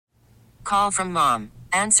Call from mom.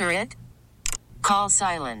 Answer it. Call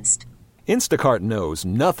silenced. Instacart knows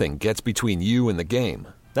nothing gets between you and the game.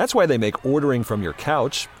 That's why they make ordering from your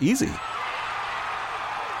couch easy.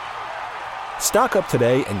 Stock up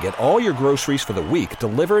today and get all your groceries for the week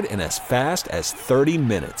delivered in as fast as 30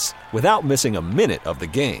 minutes without missing a minute of the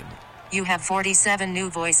game. You have 47 new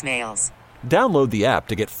voicemails. Download the app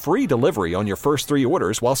to get free delivery on your first 3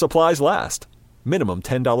 orders while supplies last. Minimum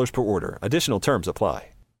 $10 per order. Additional terms apply.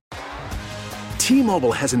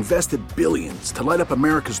 T-Mobile has invested billions to light up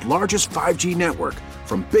America's largest 5G network,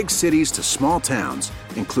 from big cities to small towns,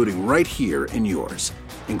 including right here in yours.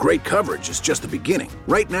 And great coverage is just the beginning.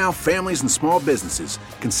 Right now, families and small businesses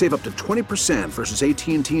can save up to 20% versus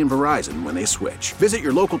AT&T and Verizon when they switch. Visit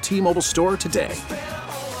your local T-Mobile store today.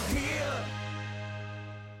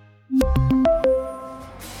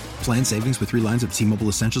 Plan savings with 3 lines of T-Mobile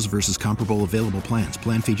Essentials versus comparable available plans.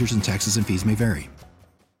 Plan features and taxes and fees may vary.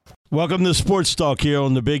 Welcome to Sports Talk here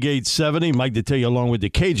on the Big 870. Mike to tell you along with the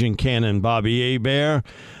Cajun Cannon, Bobby Hebert.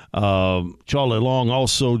 Charlie Long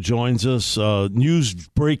also joins us. News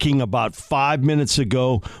breaking about 5 minutes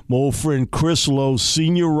ago. My old friend Chris Lowe,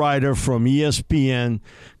 senior writer from ESPN,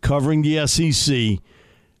 covering the SEC.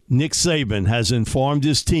 Nick Saban has informed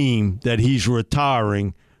his team that he's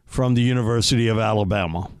retiring from the University of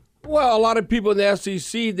Alabama. Well, a lot of people in the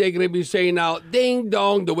SEC, they're going to be saying now, ding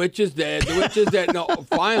dong, the witch is dead. The witch is dead. No,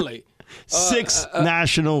 finally. 6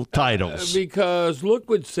 national titles. Because look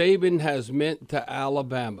what Saban has meant to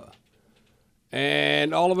Alabama.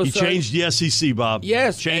 And all of a sudden. He changed the SEC, Bob.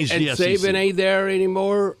 Yes. Changed and the SEC. Saban ain't there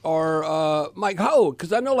anymore. Or Mike, how old?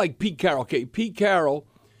 Because I know like Pete Carroll. Okay, Pete Carroll,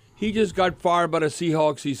 he just got fired by the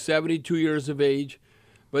Seahawks. He's 72 years of age.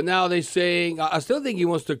 But now they're saying, I still think he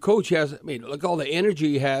wants to coach. Look all the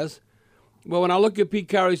energy he has. Well, when I look at Pete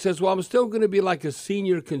Carroll, he says, well, I'm still going to be like a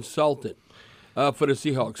senior consultant for the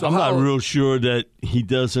Seahawks. So I'm not real sure that he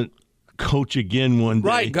doesn't coach again one day.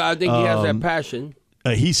 Right, I think he has that passion.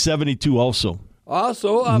 He's 72 also.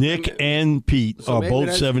 Nick and Pete are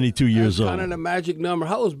both 72 years old. Kind of the magic number.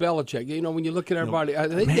 How is Belichick? You know, when you look at everybody, I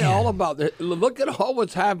think they're all about it. Look at all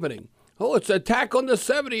what's happening. Oh, it's an attack on the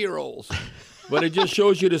 70-year-olds. But it just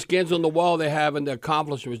shows you the skins on the wall they have and the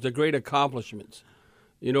accomplishments, the great accomplishments.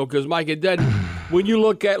 You know, because, Mike, when you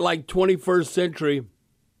look at, like, 21st century,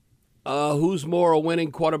 who's more a winning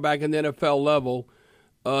quarterback in the NFL level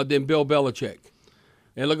than Bill Belichick?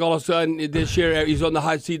 And look, all of a sudden, this year, he's on the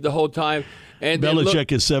hot seat the whole time. And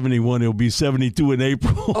Belichick is 71. He'll be 72 in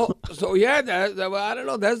April. So, yeah, I don't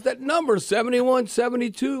know. That's that number, 71,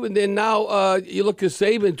 72. And then now you look at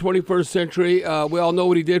Saban, 21st century. We all know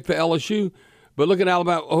what he did for LSU. But look at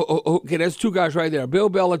Alabama. Okay, that's 2 guys right there. Bill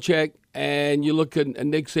Belichick, and you look at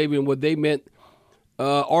Nick Saban, what they meant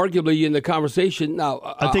arguably in the conversation. Now,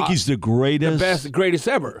 I think he's the greatest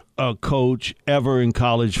ever. Coach ever in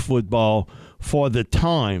college football for the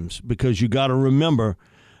times, because you got to remember,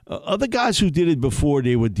 other guys who did it before,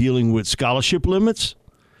 they were dealing with scholarship limits.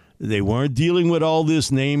 They weren't dealing with all this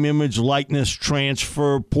name, image, likeness,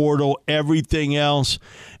 transfer, portal, everything else.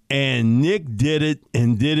 And Nick did it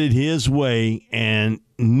and did it his way, and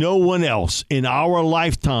no one else in our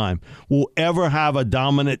lifetime will ever have a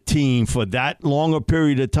dominant team for that long a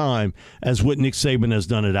period of time as what Nick Saban has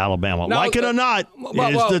done at Alabama. Now, like it or not,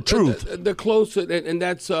 it's the truth. The closest, and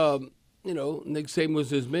that's, Nick Saban was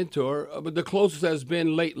his mentor, but the closest has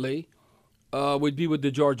been lately would be with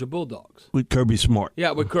the Georgia Bulldogs. With Kirby Smart.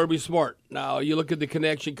 Yeah, with Kirby Smart. Now, you look at the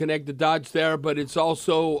connection, connect the dots there, but it's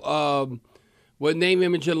also with name,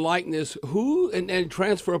 image, and likeness, and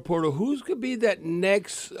transfer portal, who's could be that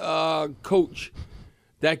next coach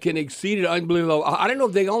that can exceed it unbelievable? I don't know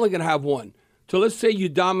if they're only going to have one. So let's say you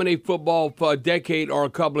dominate football for a decade or a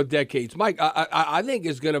couple of decades. Mike, I think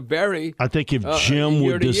it's going to vary. I think if Jim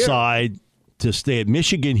would decide to stay at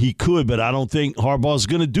Michigan, he could, but I don't think Harbaugh's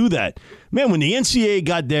going to do that. Man, when the NCAA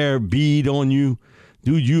got their bead on you,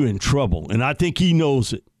 dude, you in trouble. And I think he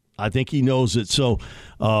knows it. So,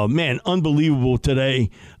 unbelievable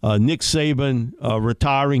today. Nick Saban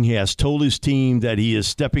retiring. He has told his team that he is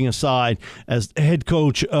stepping aside as the head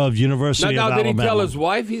coach of University of Alabama. Did he tell his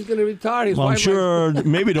wife he's going to retire? I'm sure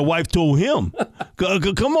maybe the wife told him.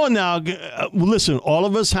 Come on now. Listen, all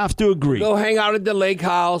of us have to agree. Go hang out at the lake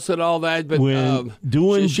house and all that. But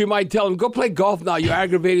she might tell him, go play golf now. You're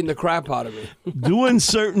aggravating the crap out of me. Doing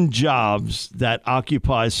certain jobs that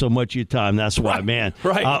occupy so much of your time. That's why, man.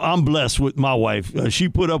 Right. I'm blessed with my wife. She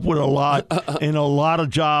put up with a lot and a lot of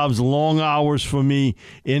jobs, long hours for me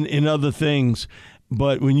in other things.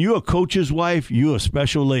 But when you're a coach's wife, you're a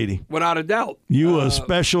special lady. Without a doubt. You're a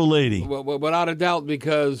special lady. Without a doubt,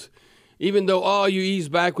 because, even though, you ease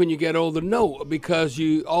back when you get older. No, because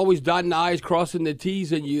you always dotting the I's, crossing the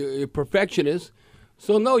T's, and you're a perfectionist.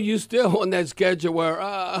 So, no, you still on that schedule where,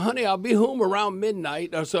 honey, I'll be home around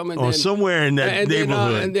midnight or something. Or somewhere in that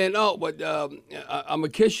neighborhood. I'm going to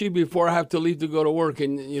kiss you before I have to leave to go to work.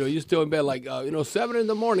 And, you're still in bed 7 in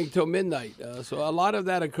the morning till midnight. So a lot of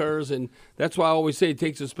that occurs, and that's why I always say it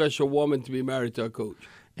takes a special woman to be married to a coach.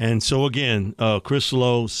 And so, again, Chris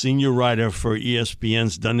Lowe, senior writer for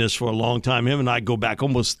ESPN's done this for a long time. Him and I go back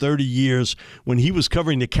almost 30 years when he was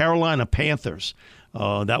covering the Carolina Panthers.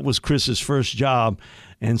 That was Chris's first job.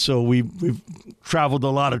 And so we've traveled a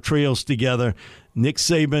lot of trails together. Nick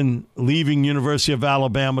Saban leaving University of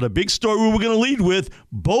Alabama. The big story we were going to lead with,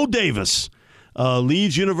 Bo Davis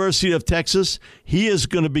leaves University of Texas. He is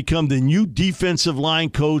going to become the new defensive line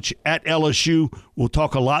coach at LSU. We'll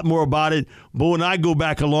talk a lot more about it. Bo and I go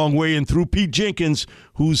back a long way, and through Pete Jenkins,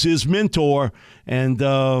 who's his mentor. And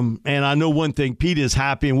I know one thing, Pete is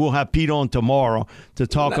happy, and we'll have Pete on tomorrow to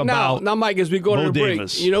talk about Now, Mike, as we go to the break,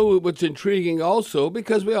 Davis. you know what's intriguing also,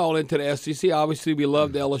 because we're all into the SEC. Obviously, we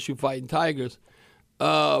love the LSU Fighting Tigers.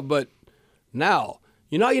 But now,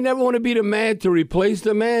 you never want to be the man to replace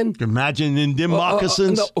the man. Imagine in them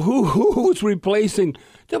moccasins. Who's replacing?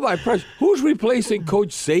 Who's replacing Coach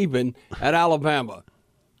Saban at Alabama?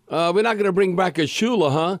 We're not going to bring back a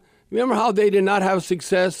Shula, huh? Remember how they did not have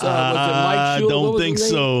success? Was it Mike Shula? I don't think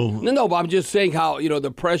so. No, but I'm just saying how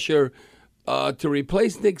the pressure to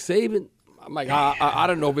replace Nick Saban. I'm like, I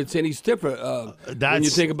don't know if it's any stiffer when you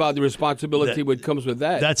think about the responsibility that comes with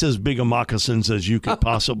that. That's as big a moccasins as you could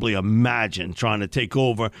possibly imagine trying to take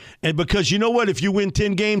over. And because you know what? If you win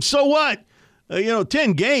 10 games, so what?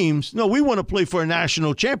 10 games? No, we want to play for a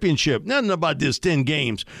national championship. Nothing about this 10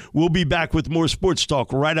 games. We'll be back with more sports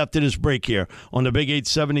talk right after this break here on the Big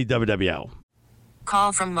 870 WWL.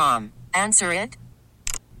 Call from mom. Answer it.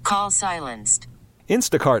 Call silenced.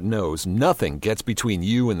 Instacart knows nothing gets between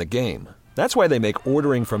you and the game. That's why they make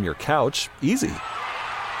ordering from your couch easy.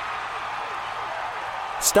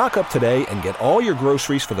 Stock up today and get all your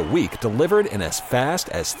groceries for the week delivered in as fast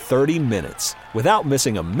as 30 minutes without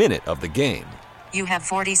missing a minute of the game. You have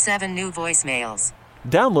 47 new voicemails.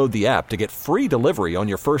 Download the app to get free delivery on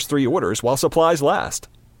your first 3 orders while supplies last.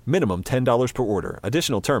 Minimum $10 per order.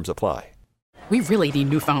 Additional terms apply. We really need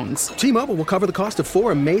new phones. T-Mobile will cover the cost of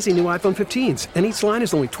 4 amazing new iPhone 15s, and each line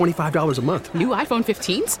is only $25 a month. New iPhone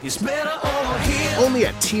 15s? It's better over here. Only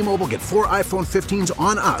at T-Mobile, get 4 iPhone 15s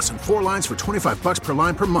on us and 4 lines for $25 per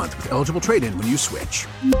line per month with eligible trade-in when you switch.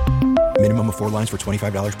 Minimum of 4 lines for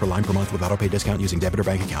 $25 per line per month with autopay discount using debit or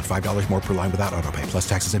bank account. $5 more per line without autopay, plus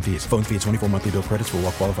taxes and fees. Phone fee at 24 monthly bill credits for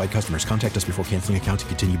well-qualified customers. Contact us before canceling account to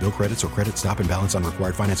continue bill credits or credit stop and balance on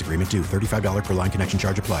required finance agreement due. $35 per line connection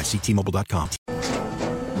charge applies. See T-Mobile.com.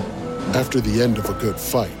 After the end of a good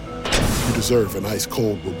fight, you deserve an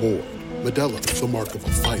ice-cold reward. Modelo is the mark of a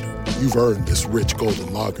fighter. You've earned this rich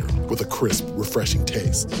golden lager with a crisp, refreshing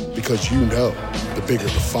taste. Because you know, the bigger the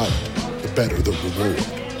fight, the better the reward.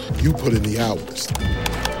 You put in the hours,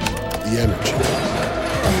 the energy,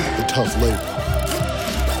 the tough labor.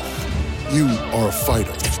 You are a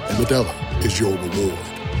fighter, and Modelo is your reward.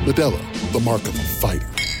 Modelo, the mark of a fighter.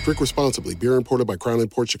 Drink responsibly. Beer imported by Crown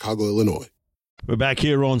Imports, Chicago, Illinois. We're back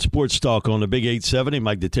here on Sports Talk on the Big 870.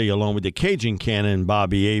 Mike Detillier along with the Cajun Cannon,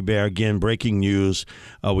 Bobby Hebert. Again, breaking news.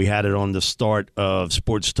 We had it on the start of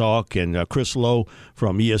Sports Talk, and Chris Lowe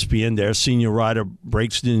from ESPN, their senior writer,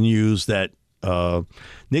 breaks the news that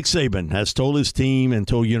Nick Saban has told his team and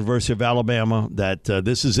told University of Alabama that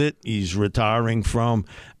this is it. He's retiring from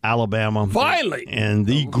Alabama. Finally! And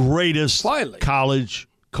the greatest college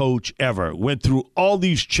coach ever. Went through all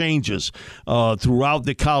these changes throughout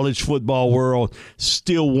the college football world,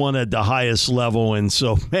 still won at the highest level. And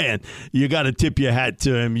so, man, you got to tip your hat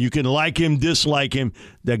to him. You can like him, dislike him.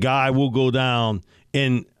 The guy will go down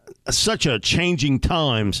in such a changing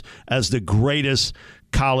times as the greatest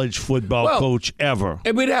college football coach ever.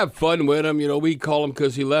 And we'd have fun with him. We call him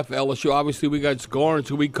because he left LSU. Obviously, we got scoring,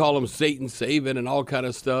 so we call him Satan Saban and all kind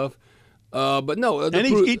of stuff. But no. And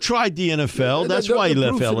he tried the NFL. That's why he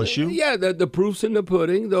left LSU. The proof's in the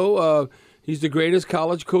pudding, though. He's the greatest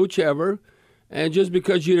college coach ever. And just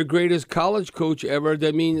because you're the greatest college coach ever,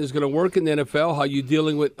 that means it's going to work in the NFL, how you're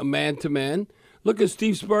dealing with a man-to-man. Look at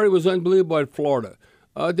Steve Spurrier, was unbelievable at Florida.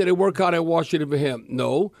 Did it work out at Washington for him?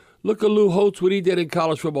 No. Look at Lou Holtz, what he did in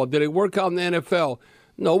college football. Did it work out in the NFL?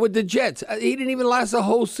 No, with the Jets. He didn't even last a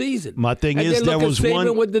whole season. My thing is, there was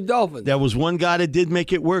one with the Dolphins. There was one guy that did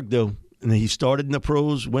make it work, though. And he started in the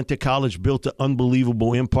pros, went to college, built an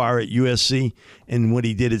unbelievable empire at USC, and what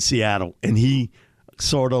he did at Seattle. And he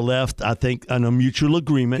sort of left, I think, on a mutual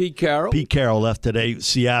agreement. Pete Carroll left today,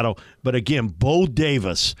 Seattle. But again, Bo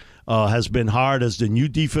Davis has been hired as the new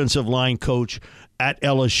defensive line coach at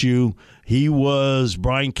LSU. He was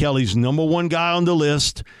Brian Kelly's number one guy on the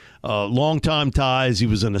list. Long-time ties. He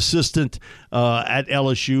was an assistant at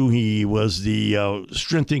LSU. He was the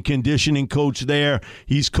strength and conditioning coach there.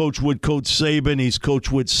 He's coached with Coach Saban. He's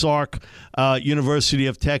coached with Sark, University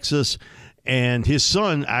of Texas. And his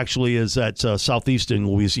son actually is at Southeastern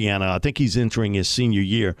Louisiana. I think he's entering his senior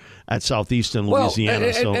year at Southeastern Louisiana.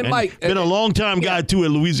 And Mike, been a long-time guy, too, at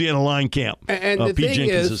Louisiana Line Camp. And the thing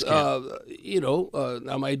is, I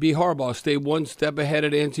might be Harbaugh, stay one step ahead of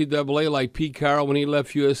the NCAA like Pete Carroll when he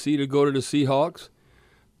left USC to go to the Seahawks.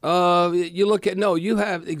 You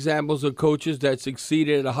have examples of coaches that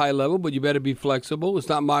succeeded at a high level, but you better be flexible. It's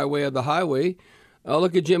not my way or the highway.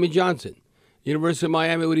 Look at Jimmy Johnson. University of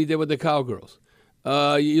Miami, what he did with the Cowgirls.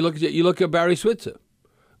 You look at Barry Switzer,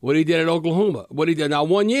 what he did at Oklahoma. What he did now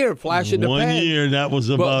 1 year, flash in the pan. 1 year, that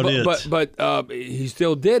was about it. But he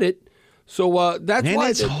still did it. So that's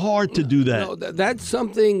why it's hard to do that. That's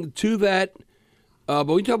something to that. But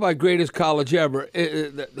we talk about greatest college ever.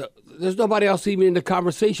 There's nobody else even in the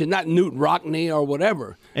conversation, not Newt Rockney or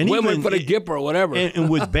whatever. And women even, for the Gipper or whatever. And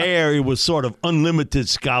with Bear, it was sort of unlimited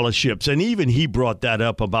scholarships. And even he brought that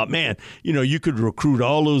up about, you could recruit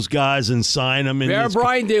all those guys and sign them. Bear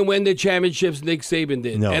Bryant didn't win the championships. Nick Saban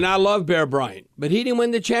did. No. And I love Bear Bryant. But he didn't win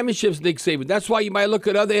the championships, Nick Saban. That's why you might look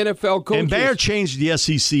at other NFL coaches. And Bear changed the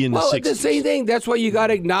SEC in the 60s. Well, the same thing. That's why you got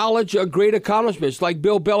to acknowledge great accomplishments. Like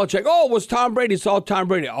Bill Belichick. Oh, it was Tom Brady. It's all Tom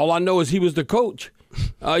Brady. All I know is he was the coach.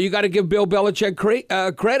 You got to give Bill Belichick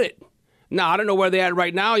credit. Now, I don't know where they're at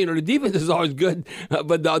right now. The defense is always good,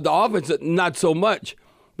 but the offense, not so much.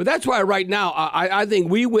 But that's why right now, I think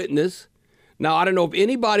we witness. Now, I don't know if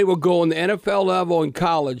anybody will go on the NFL level in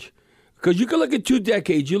college, because you can look at 2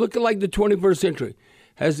 decades. You look at like the 21st century.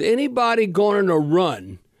 Has anybody gone on a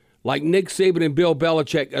run like Nick Saban and Bill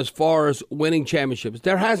Belichick as far as winning championships?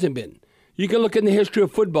 There hasn't been. You can look in the history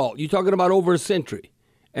of football. You're talking about over a century.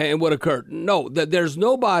 And what occurred? No, there's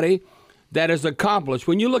nobody that has accomplished.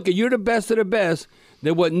 When you look at, you're the best of the best,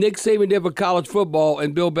 than what Nick Saban did for college football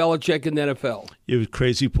and Bill Belichick in the NFL. The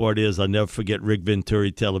crazy part is, I'll never forget Rick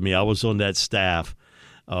Venturi telling me I was on that staff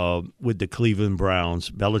with the Cleveland Browns.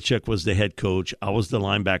 Belichick was the head coach. I was the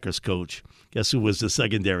linebackers coach. Guess who was the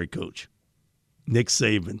secondary coach? Nick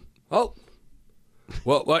Saban. Oh.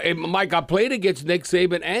 Well, Mike, I played against Nick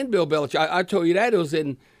Saban and Bill Belichick. I told you that.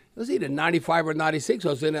 It was either 95 or 96. I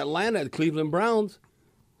was in Atlanta at Cleveland Browns.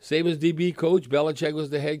 Saban's DB coach. Belichick was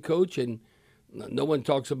the head coach, and no one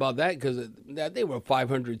talks about that because they were a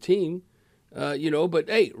 500 team, But,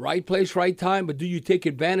 hey, right place, right time, but do you take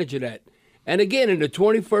advantage of that? And, again, in the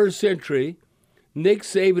 21st century, Nick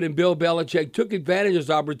Saban and Bill Belichick took advantage of those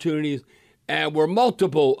opportunities and were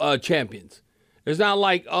multiple champions. It's not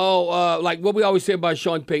like, like what we always say about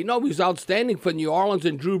Sean Payton. No, he was outstanding for New Orleans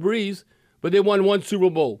and Drew Brees, but they won 1 Super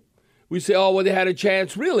Bowl. We say, they had a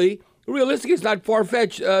chance. Realistically, it's not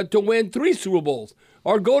far-fetched to win 3 Super Bowls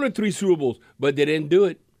or go to 3 Super Bowls, but they didn't do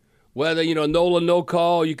it. Whether, Nola, no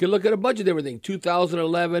call, you can look at a bunch of different things.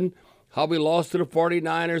 2011, how we lost to the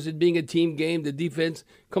 49ers, it being a team game, the defense.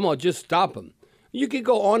 Come on, just stop them. You could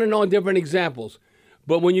go on and on different examples.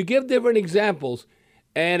 But when you give different examples,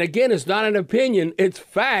 and again, it's not an opinion, it's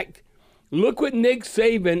fact, look what Nick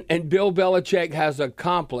Saban and Bill Belichick has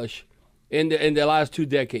accomplished in the last 2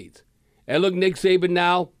 decades. And look, Nick Saban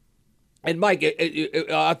now, and Mike,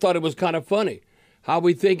 I thought it was kind of funny how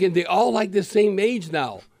we thinking they all like the same age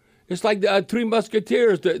now. It's like the 3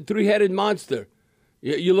 Musketeers, the 3-headed monster.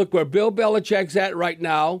 You look where Bill Belichick's at right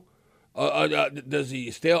now. Does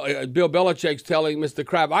he still? Bill Belichick's telling Mr.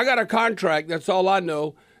 Kraft, I got a contract. That's all I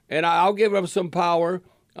know, and I'll give him some power.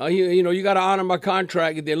 You got to honor my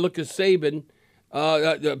contract. And then look at Saban.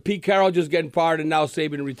 Pete Carroll just getting fired, and now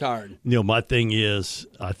Saban retired. My thing is,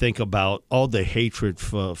 I think about all the hatred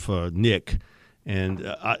for Nick, and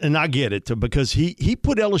I get it because he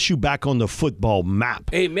put LSU back on the football map.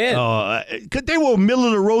 Amen. Because they were a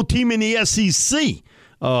middle-of-the-road team in the SEC.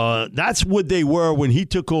 That's what they were when he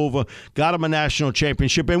took over, got him a national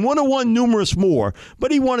championship, and won numerous more.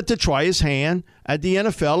 But he wanted to try his hand at the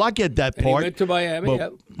NFL. I get that part. And he went to Miami, but,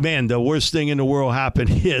 yep. Man, the worst thing in the world happened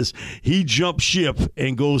is he jumped ship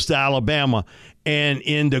and goes to Alabama. And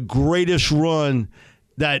in the greatest run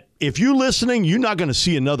that, if you're listening, you're not going to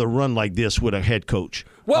see another run like this with a head coach.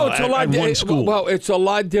 Well, it's a lot. Well, it's a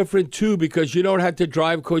lot different too because you don't have to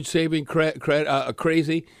drive Coach Saban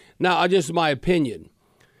crazy. Now, just my opinion.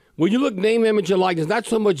 When you look name, image, and likeness, not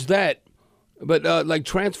so much that, but like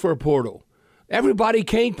transfer portal. Everybody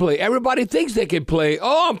can't play. Everybody thinks they can play.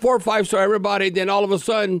 Oh, I'm 4 or 5-star, everybody. Then all of a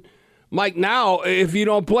sudden, Mike, now, if you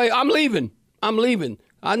don't play, I'm leaving.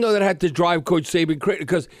 I know that I had to drive Coach Saban crazy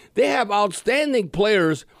because they have outstanding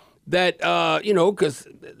players that, because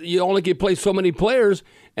you only can play so many players,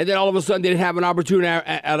 and then all of a sudden they didn't have an opportunity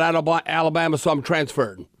at Alabama, so I'm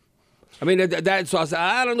transferred. I mean, so I said,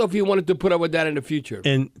 I don't know if you wanted to put up with that in the future.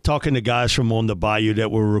 And talking to guys from on the Bayou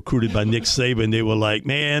that were recruited by Nick Saban, they were like,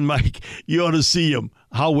 man, Mike, you ought to see him,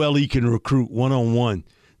 how well he can recruit one-on-one.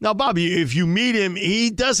 Now, Bobby, if you meet him,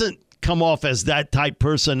 he doesn't come off as that type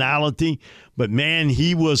personality, but, man,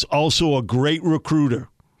 he was also a great recruiter.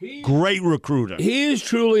 Great recruiter. He is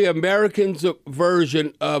truly American's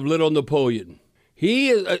version of Little Napoleon. He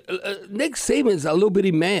is Nick Saban's a little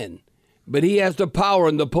bitty man. But he has the power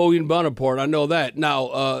of Napoleon Bonaparte. I know that.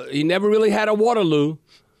 Now, he never really had a Waterloo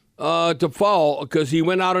to fall because he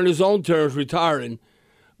went out on his own terms retiring.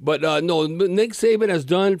 But, no, Nick Saban has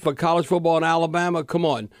done for college football in Alabama. Come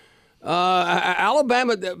on.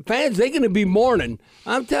 Alabama fans, they're going to be mourning.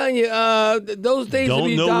 I'm telling you, those days don't will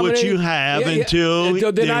be know dominated. What you have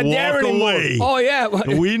until they not walk away. Oh, yeah.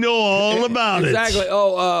 We know all about exactly. it.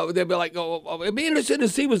 Oh, they'll be like, it'd be interesting to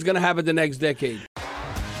see what's going to happen the next decade.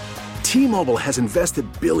 T-Mobile has invested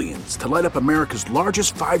billions to light up America's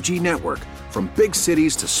largest 5G network, from big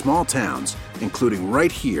cities to small towns, including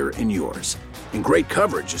right here in yours. And great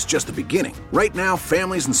coverage is just the beginning. Right now,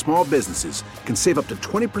 families and small businesses can save up to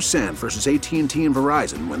 20% versus AT&T and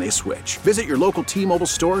Verizon when they switch. Visit your local T-Mobile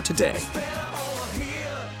store today.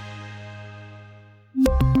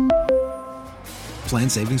 Plan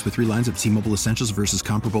savings with 3 lines of T-Mobile Essentials versus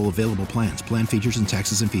comparable available plans. Plan features and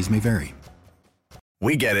taxes and fees may vary.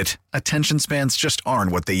 We get it. Attention spans just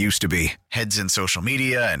aren't what they used to be. Heads in social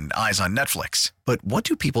media and eyes on Netflix. But what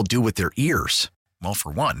do people do with their ears? Well,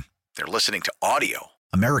 for one, they're listening to audio.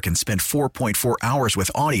 Americans spend 4.4 hours with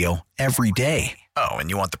audio every day. Oh, and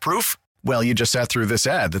you want the proof? Well, you just sat through this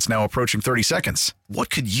ad that's now approaching 30 seconds. What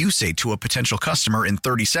could you say to a potential customer in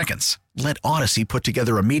 30 seconds? Let Odyssey put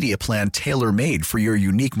together a media plan tailor-made for your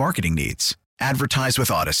unique marketing needs. Advertise with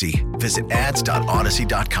Odyssey. Visit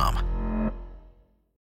ads.odyssey.com.